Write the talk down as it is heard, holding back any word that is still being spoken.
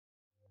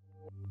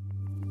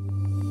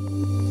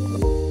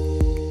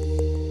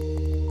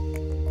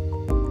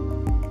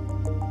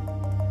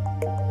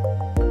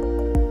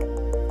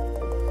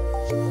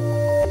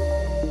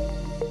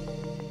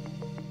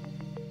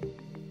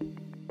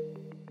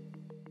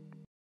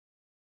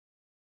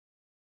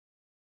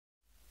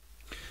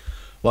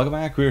Welcome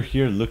back. We're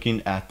here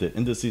looking at the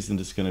indices, and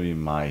this is going to be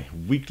my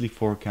weekly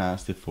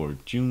forecast for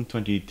June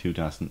 20,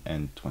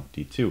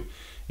 2022.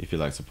 If you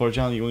like to support the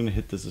channel, you're going to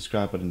hit the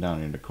subscribe button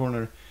down in the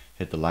corner,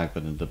 hit the like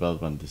button and the bell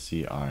button to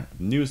see our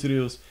new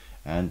videos,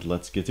 and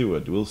let's get to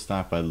it. We'll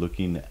start by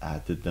looking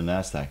at the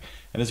Nasdaq,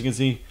 and as you can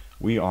see,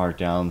 we are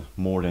down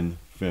more than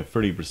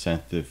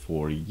 30%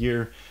 for a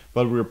year,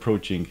 but we're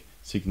approaching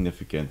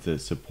significant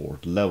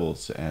support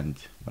levels, and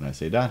when I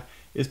say that,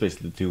 it's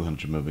basically the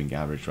 200 moving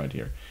average right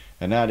here.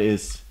 And that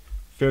is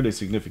fairly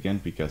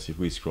significant because if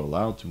we scroll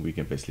out, we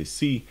can basically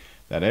see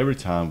that every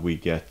time we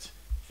get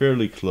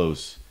fairly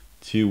close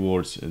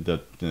towards the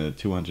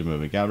 200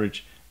 moving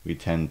average, we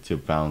tend to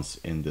bounce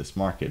in this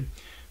market.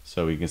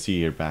 So you can see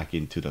here back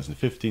in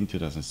 2015,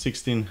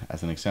 2016,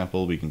 as an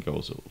example, we can go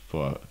also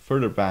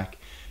further back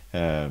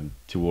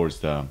towards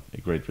the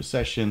Great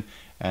Recession,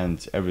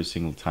 and every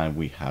single time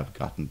we have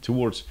gotten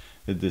towards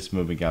this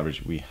moving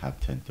average, we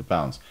have tended to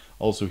bounce.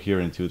 Also here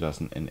in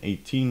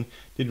 2018,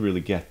 didn't really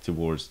get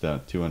towards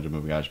the 200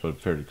 moving average, but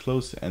fairly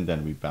close, and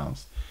then we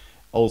bounced.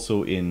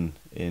 Also in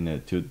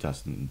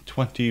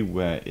 2020,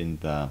 where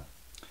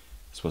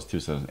this was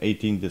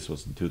 2018, this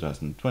was in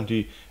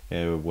 2020,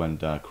 when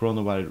the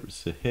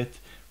coronavirus hit,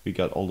 we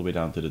got all the way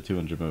down to the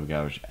 200 moving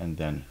average and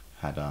then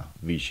had a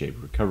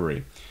V-shaped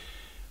recovery.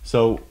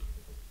 So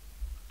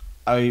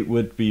I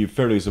would be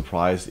fairly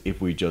surprised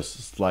if we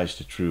just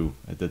sliced through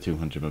the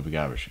 200 moving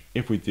average.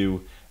 If we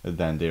do,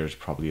 then there's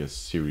probably a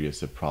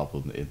serious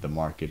problem in the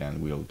market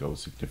and we'll go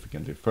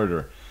significantly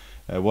further.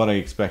 What I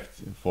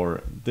expect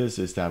for this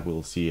is that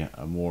we'll see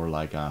more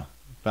like a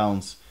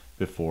bounce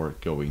before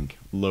going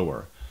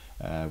lower.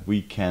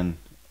 We can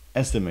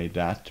estimate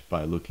that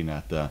by looking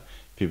at the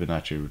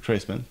Fibonacci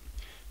retracement,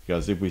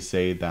 because if we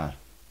say that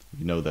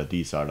we know that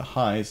these are the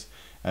highs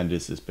and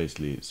this is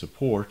basically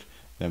support,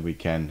 then we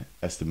can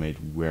estimate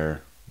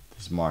where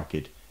this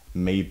market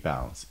may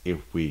bounce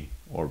if we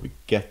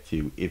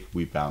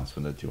bounce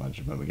from the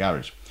 200 moving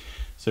average.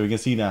 So we can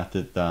see that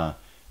the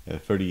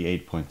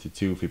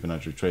 38.22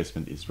 Fibonacci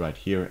retracement is right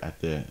here at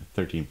the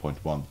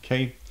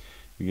 13.1k.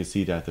 We can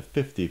see that the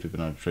 50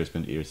 Fibonacci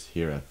retracement is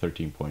here at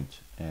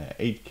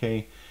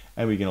 13.8k,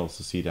 and we can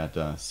also see that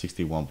the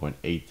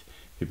 61.8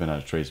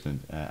 Fibonacci retracement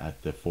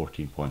at the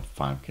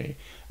 14.5k,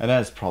 and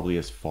that's probably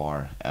as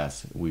far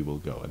as we will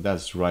go, and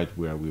that's right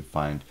where we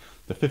find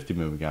the 50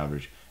 moving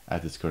average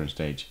at this current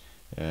stage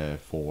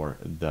for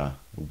the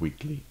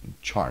weekly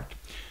chart.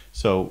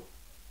 So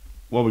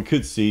what we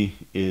could see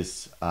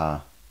is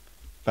a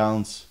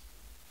bounce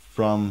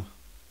from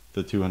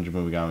the 200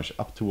 moving average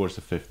up towards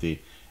the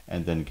 50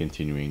 and then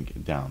continuing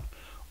down,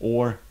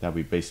 or that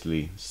we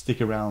basically stick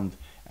around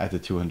at the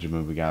 200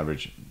 moving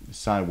average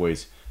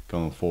sideways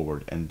going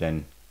forward and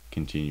then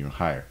continue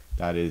higher.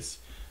 That is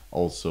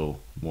also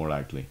more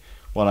likely.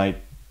 What I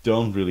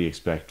don't really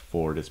expect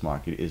for this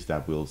market is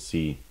that we'll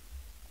see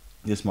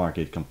this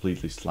market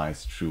completely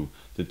slice through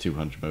the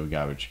 200 moving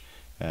average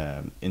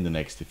in the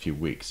next few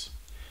weeks.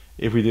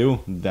 If we do,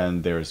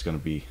 then there's going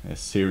to be a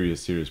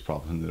serious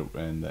problem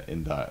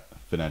in the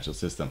financial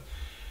system.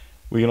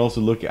 We can also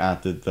look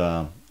at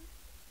the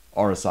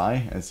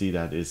RSI and see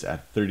that it's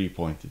at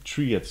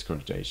 30.3 at this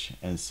current stage,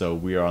 and so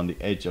we are on the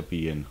edge of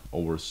being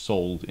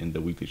oversold in the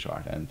weekly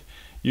chart. And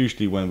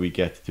usually when we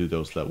get to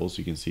those levels,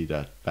 you can see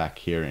that back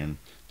here in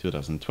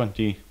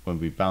 2020 when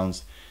we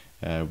bounced,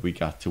 we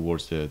got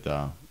towards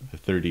the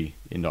 30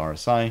 in the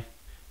RSI.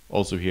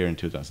 Also here in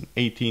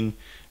 2018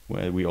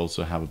 where we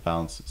also have a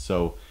bounce.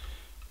 So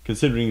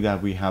considering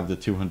that we have the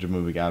 200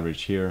 moving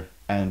average here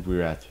and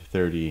we're at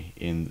 30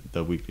 in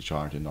the weekly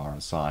chart in the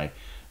RSI,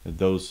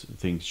 those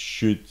things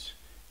should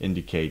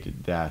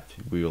indicate that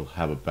we will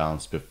have a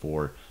bounce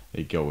before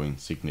going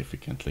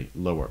significantly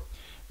lower.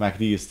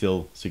 MACD is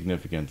still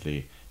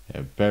significantly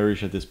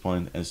bearish at this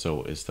point, and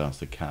so is the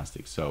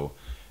stochastic. So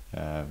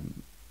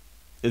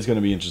it's going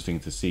to be interesting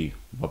to see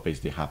what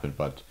basically happened,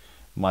 but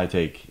my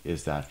take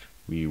is that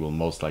we will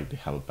most likely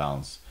have a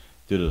bounce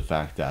due to the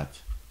fact that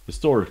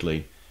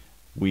historically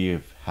we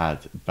have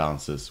had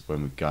bounces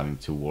when we've gotten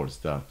towards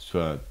the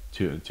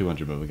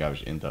 200 moving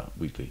average in the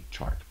weekly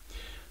chart.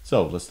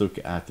 So let's look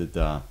at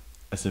the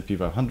S&P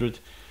 500.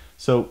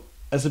 So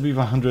S&P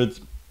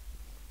 500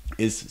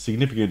 is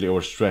significantly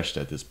overstretched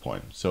at this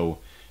point. So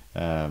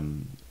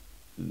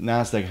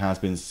Nasdaq has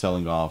been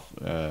selling off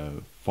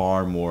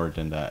far more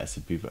than the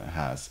S&P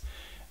has.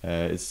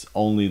 It's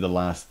only the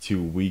last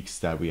 2 weeks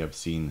that we have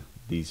seen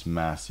these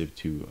massive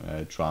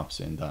drops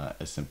in the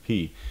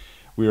S&P.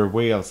 We are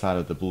way outside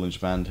of the Bollinger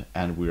Band,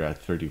 and we're at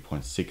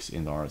 30.6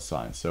 in the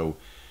RSI. So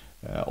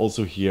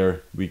also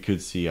here we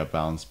could see a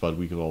bounce, but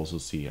we could also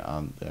see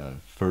a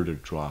further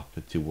drop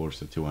towards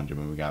the 200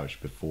 moving average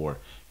before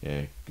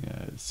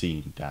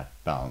seeing that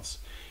bounce.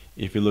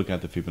 If you look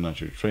at the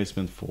Fibonacci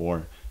retracement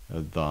for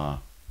the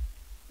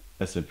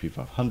S&P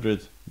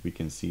 500, we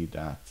can see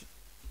that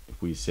if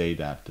we say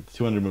that the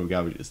 200 moving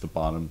average is the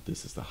bottom,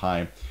 this is the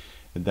high,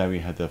 and then we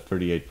had the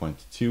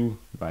 38.2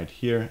 right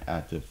here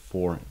at the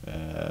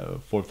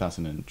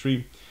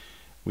 4003.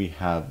 we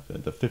have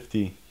the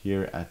 50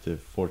 here at the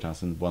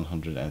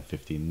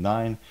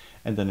 4,159,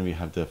 and then we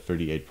have the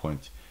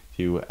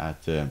 38.2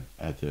 at the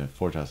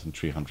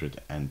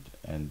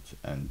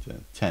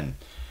 4,310.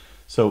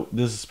 So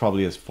this is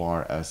probably as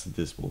far as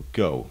this will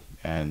go,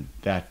 and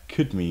that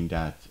could mean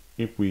that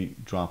if we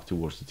drop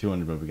towards the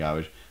 200 moving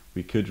average,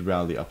 we could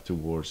rally up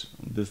towards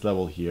this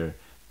level here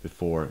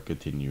before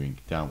continuing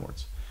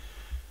downwards.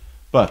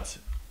 But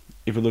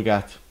if we look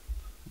at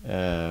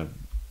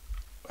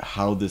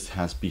how this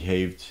has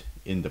behaved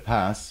in the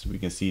past, we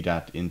can see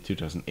that in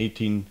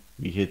 2018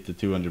 we hit the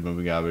 200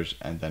 moving average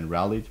and then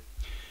rallied.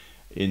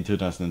 In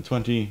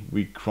 2020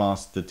 we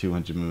crossed the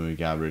 200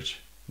 moving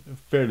average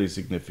fairly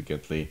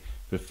significantly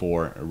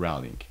before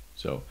rallying.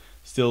 So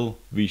still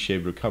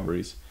V-shaped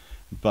recoveries,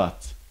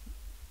 but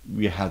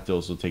we had to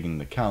also take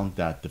into account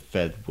that the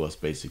Fed was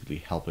basically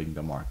helping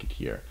the market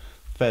here.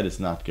 Fed is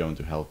not going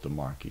to help the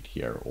market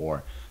here,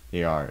 or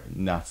they are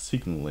not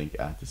signaling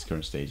at this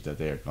current stage that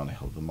they are going to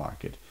help the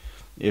market.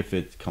 If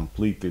it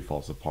completely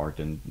falls apart,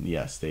 then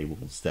yes, they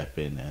will step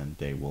in and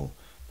they will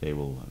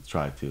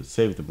try to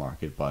save the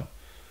market. But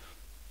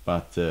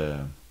at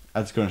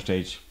this current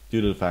stage, due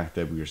to the fact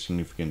that we are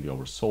significantly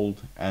oversold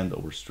and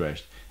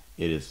overstretched,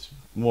 it is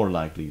more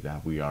likely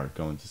that we are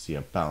going to see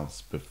a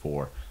bounce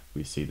before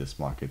we see this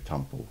market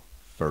tumble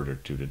further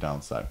to the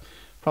downside.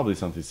 Probably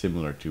something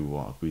similar to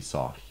what we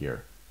saw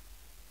here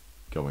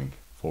going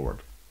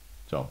forward.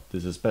 So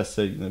this is best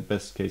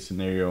case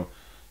scenario.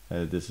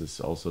 This is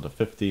also the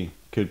 50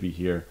 could be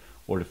here,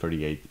 or the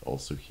 38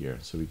 also here.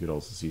 So we could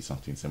also see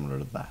something similar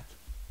to that.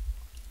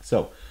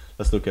 So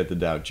let's look at the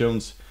Dow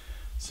Jones.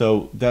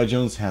 So Dow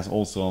Jones has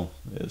also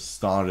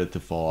started to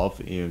fall off,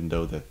 even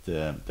though that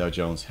Dow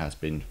Jones has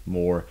been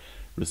more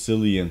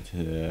resilient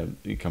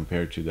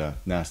compared to the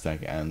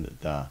Nasdaq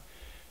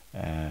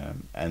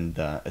and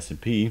the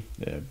S&P,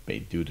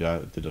 due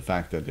to the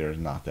fact that there are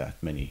not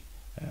that many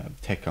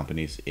tech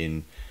companies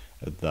in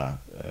the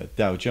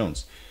Dow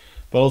Jones.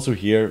 But also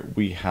here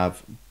we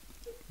have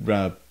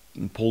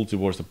pulled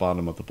towards the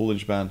bottom of the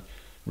Bollinger Band,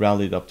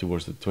 rallied up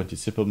towards the 20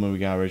 simple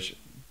moving average,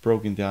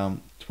 broken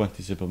down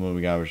 20 simple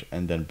moving average,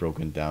 and then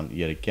broken down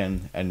yet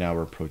again, and now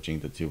we're approaching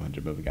the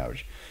 200 moving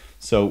average.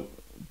 So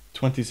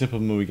 20 simple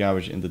moving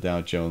average in the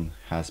Dow Jones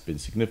has been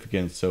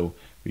significant, so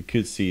we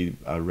could see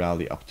a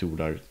rally up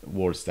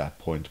towards that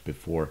point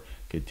before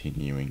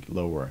continuing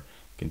lower,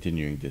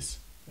 continuing this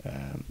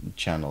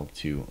channel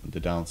to the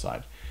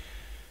downside.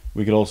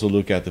 We could also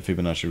look at the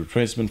Fibonacci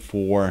retracement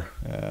for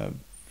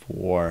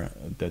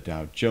the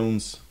Dow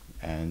Jones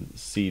and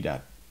see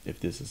that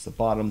if this is the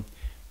bottom,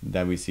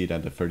 then we see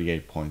that the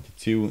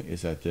 38.2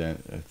 is at the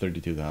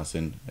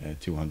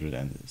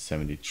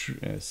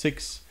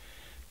 32,276.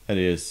 That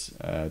is,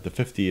 the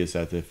 50 is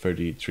at the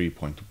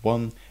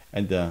 33.1,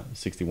 and the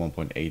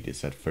 61.8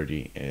 is at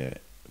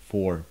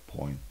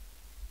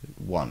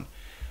 34.1.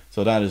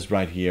 So that is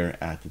right here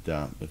at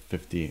the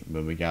 50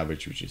 moving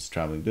average, which is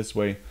traveling this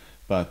way.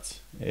 But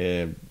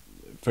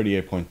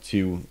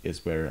 38.2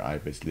 is where I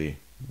basically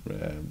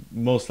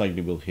most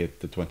likely will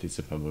hit the 20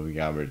 simple moving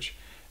average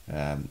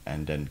and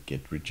then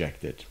get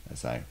rejected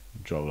as I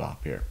draw it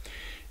up here.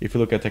 If you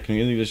look at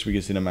technical English, we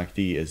can see the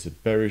MACD is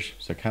bearish,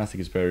 stochastic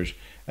is bearish,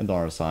 and the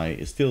RSI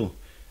is still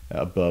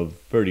above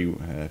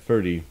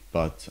 30,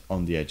 but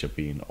on the edge of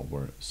being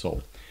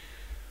oversold.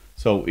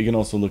 So we can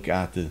also look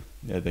at the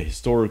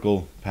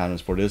historical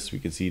patterns for this. We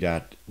can see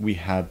that we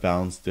have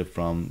bounced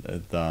from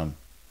the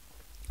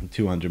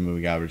 200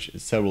 moving average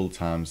several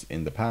times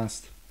in the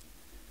past.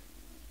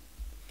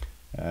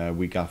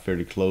 We got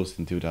fairly close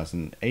in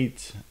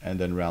 2008 and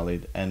then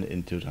rallied, and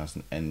in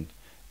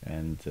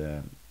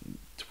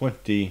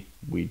 2020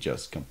 we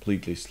just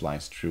completely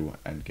sliced through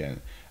and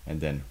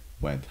then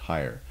went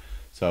higher.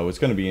 So it's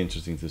going to be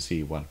interesting to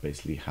see what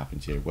basically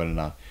happens here, whether or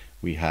not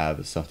we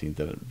have something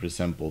that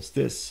resembles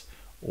this,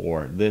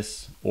 or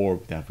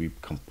that we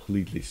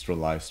completely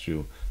slice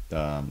through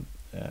the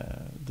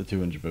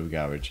 200 moving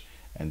average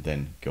and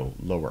then go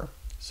lower.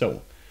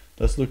 So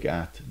let's look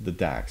at the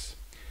DAX.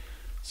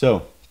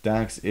 So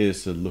DAX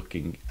is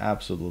looking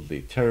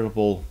absolutely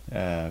terrible,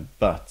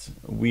 but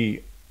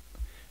we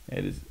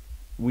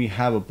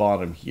have a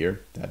bottom here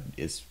that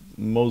is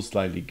most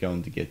likely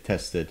going to get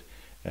tested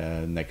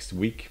next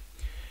week.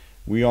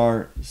 We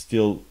are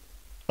still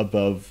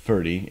above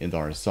 30 in the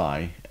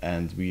RSI,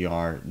 and we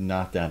are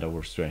not that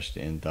overstretched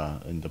in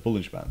the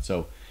Bollinger Band.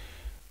 So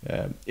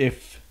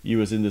if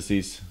US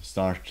indices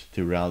start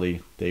to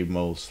rally, they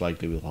most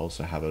likely will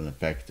also have an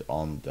effect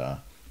on the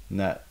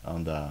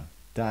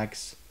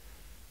DAX.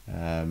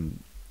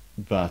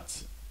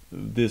 But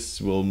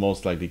this will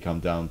most likely come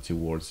down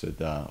towards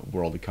the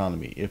world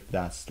economy. If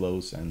that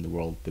slows and the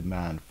world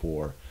demand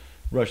for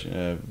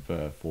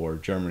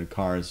German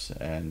cars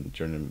and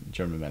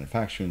German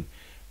manufacturing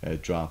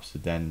drops,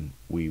 then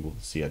we will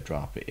see a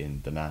drop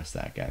in the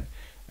Nasdaq, and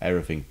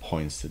everything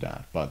points to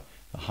that. But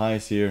the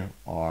highs here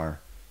are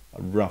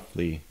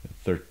roughly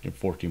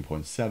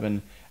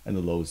 14.7, and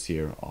the lows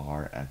here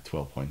are at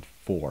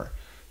 12.4.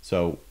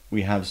 So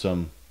we have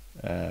some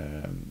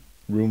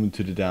room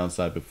to the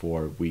downside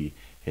before we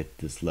hit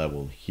this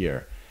level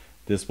here.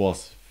 This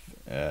was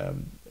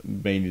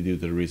mainly due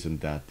to the reason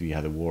that we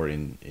had a war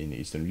in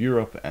Eastern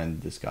Europe, and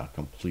this got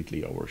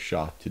completely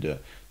overshot to the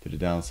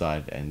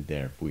downside, and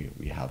there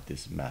we have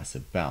this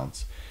massive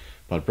bounce.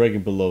 But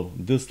breaking below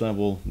this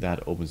level,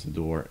 that opens the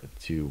door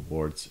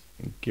towards,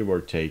 give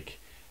or take,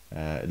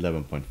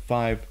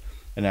 11.5,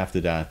 and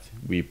after that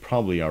we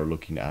probably are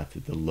looking at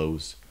the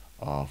lows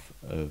of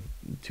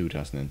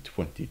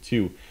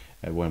 2022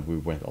 when we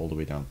went all the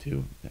way down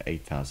to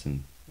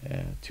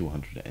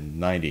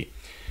 8,290.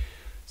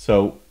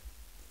 So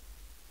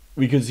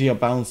we could see a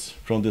bounce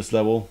from this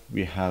level.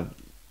 We have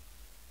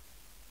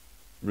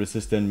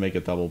resistance, make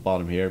a double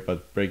bottom here,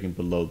 but breaking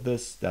below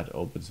this, that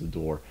opens the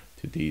door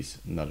to these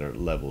another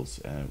levels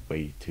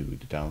way to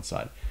the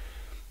downside.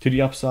 To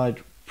the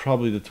upside,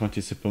 probably the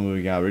 20 simple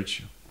moving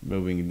average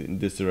moving in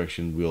this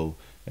direction will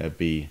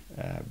be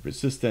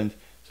resistant.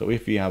 So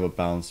if we have a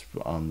bounce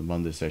on the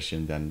Monday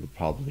session, then we'll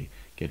probably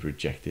get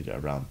rejected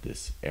around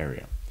this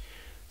area.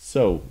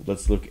 So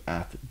let's look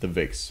at the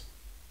VIX.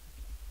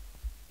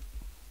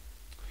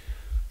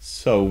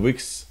 So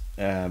VIX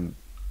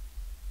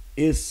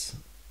is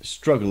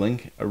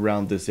struggling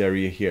around this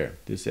area here.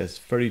 This is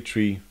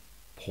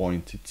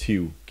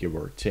 33.2, give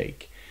or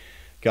take.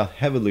 Got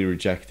heavily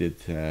rejected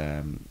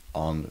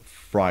on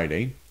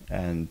Friday,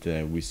 and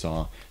we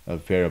saw a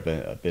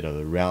bit of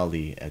a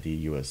rally at the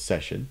US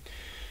session.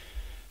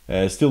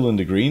 Still in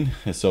the green,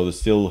 so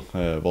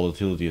the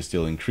volatility is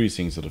still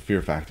increasing, so the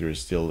fear factor is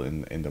still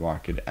in the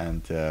market,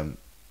 and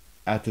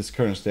at this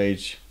current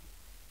stage,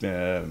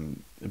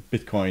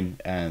 Bitcoin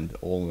and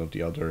all of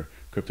the other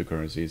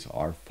cryptocurrencies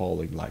are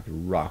falling like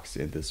rocks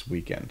in this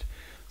weekend.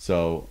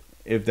 So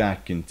if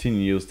that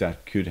continues,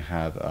 that could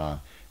have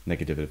a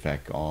negative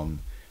effect on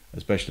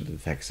especially the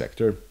tech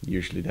sector.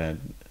 Usually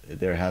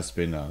there has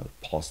been a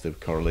positive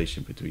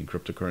correlation between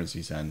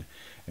cryptocurrencies and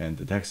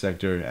the tech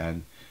sector,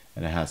 and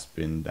it has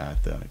been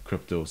that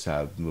cryptos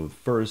have moved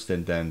first,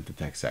 and then the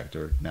tech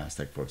sector,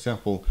 Nasdaq for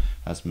example,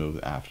 has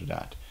moved after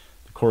that.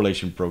 The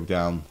correlation broke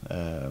down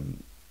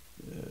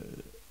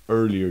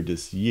earlier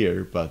this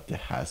year, but there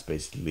has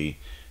basically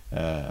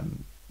there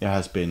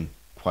has been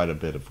quite a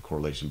bit of a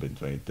correlation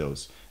between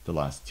those the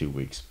last 2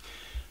 weeks.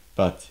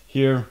 But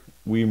here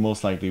we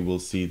most likely will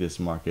see this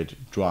market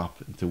drop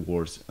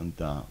towards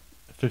the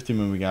 50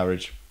 moving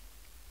average,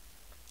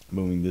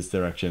 moving this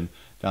direction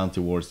down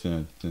towards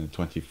the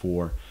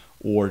 24,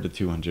 or the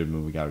 200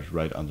 moving average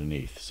right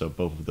underneath. So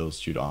both of those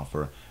should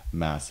offer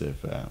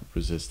massive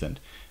resistance.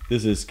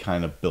 This is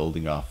kind of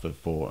building off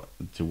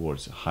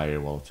towards higher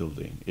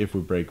volatility. If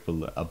we break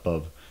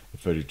above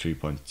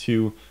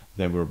 33.2,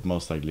 then we're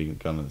most likely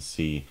gonna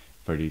see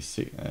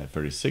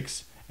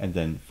 36 and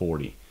then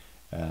 40.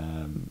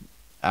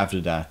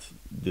 After that,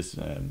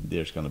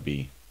 there's gonna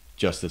be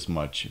just as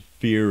much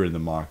fear in the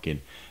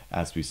market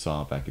as we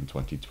saw back in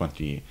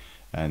 2020,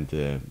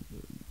 and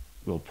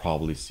we'll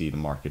probably see the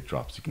market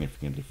drop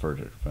significantly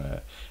further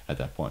at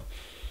that point.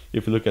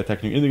 If we look at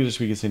technical indicators,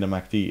 we can see the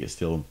MACD is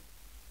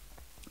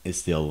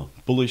still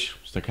bullish,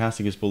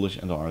 stochastic is bullish,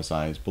 and the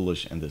RSI is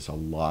bullish, and there's a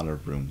lot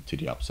of room to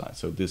the upside.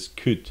 So this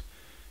could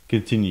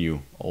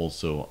continue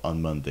also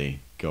on Monday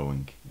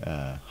going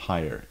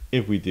higher.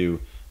 If we do,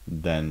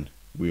 then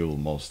we will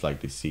most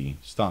likely see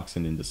stocks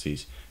and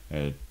indices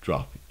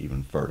drop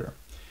even further.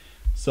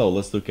 So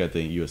let's look at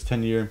the US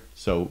 10-year.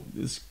 So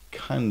this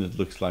kind of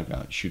looks like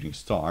a shooting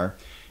star.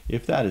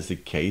 If that is the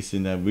case,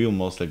 then we'll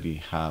most likely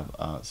have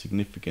a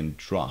significant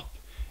drop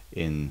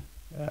in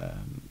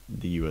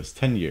the US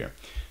 10-year.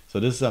 So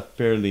this is a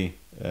fairly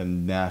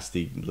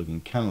nasty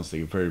looking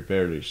candlestick, very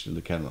bearish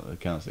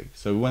candlestick.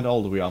 So we went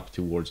all the way up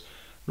towards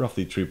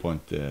roughly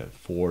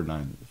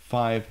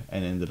 3.495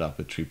 and ended up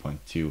at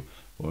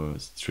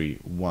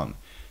 3.231.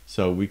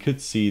 So we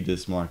could see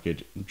this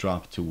market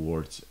drop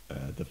towards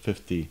the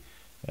 20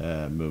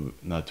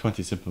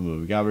 simple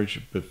moving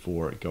average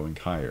before going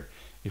higher.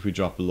 If we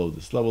drop below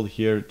this level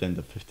here, then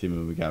the 50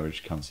 moving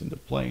average comes into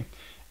play,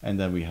 and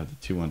then we have the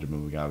 200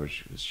 moving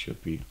average, which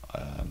should be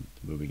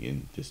moving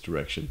in this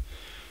direction.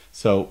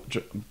 So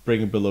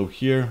breaking below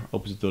here,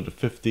 opens the door to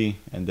 50,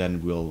 and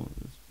then we'll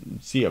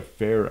see a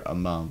fair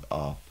amount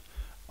of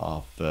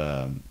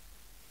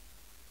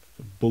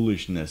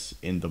bullishness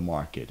in the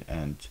market.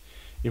 And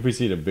if we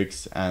see the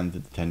VIX and the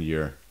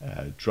 10-year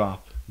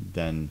drop,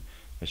 then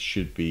it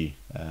should be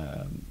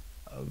a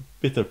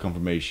bit of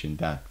confirmation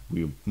that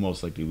we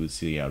most likely will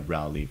see a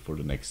rally for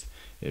the next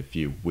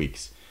few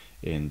weeks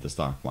in the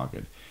stock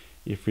market.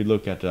 If we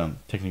look at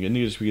technical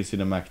indicators, we can see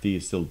the MACD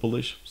is still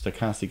bullish,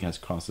 stochastic has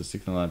crossed the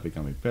signal line,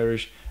 becoming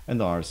bearish, and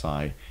the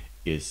RSI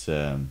is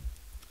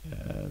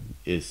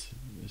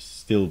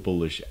still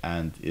bullish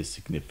and is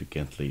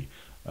significantly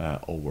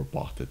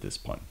overbought at this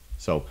point.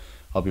 So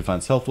hope you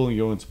find it helpful.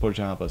 You want to support the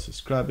channel by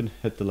subscribing,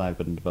 hit the like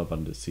button, the bell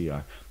button to see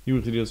our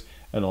new videos,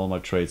 and all my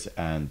trades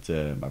and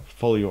my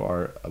portfolio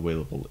are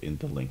available in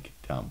the link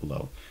down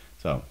below.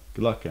 So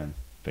good luck and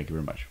thank you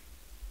very much.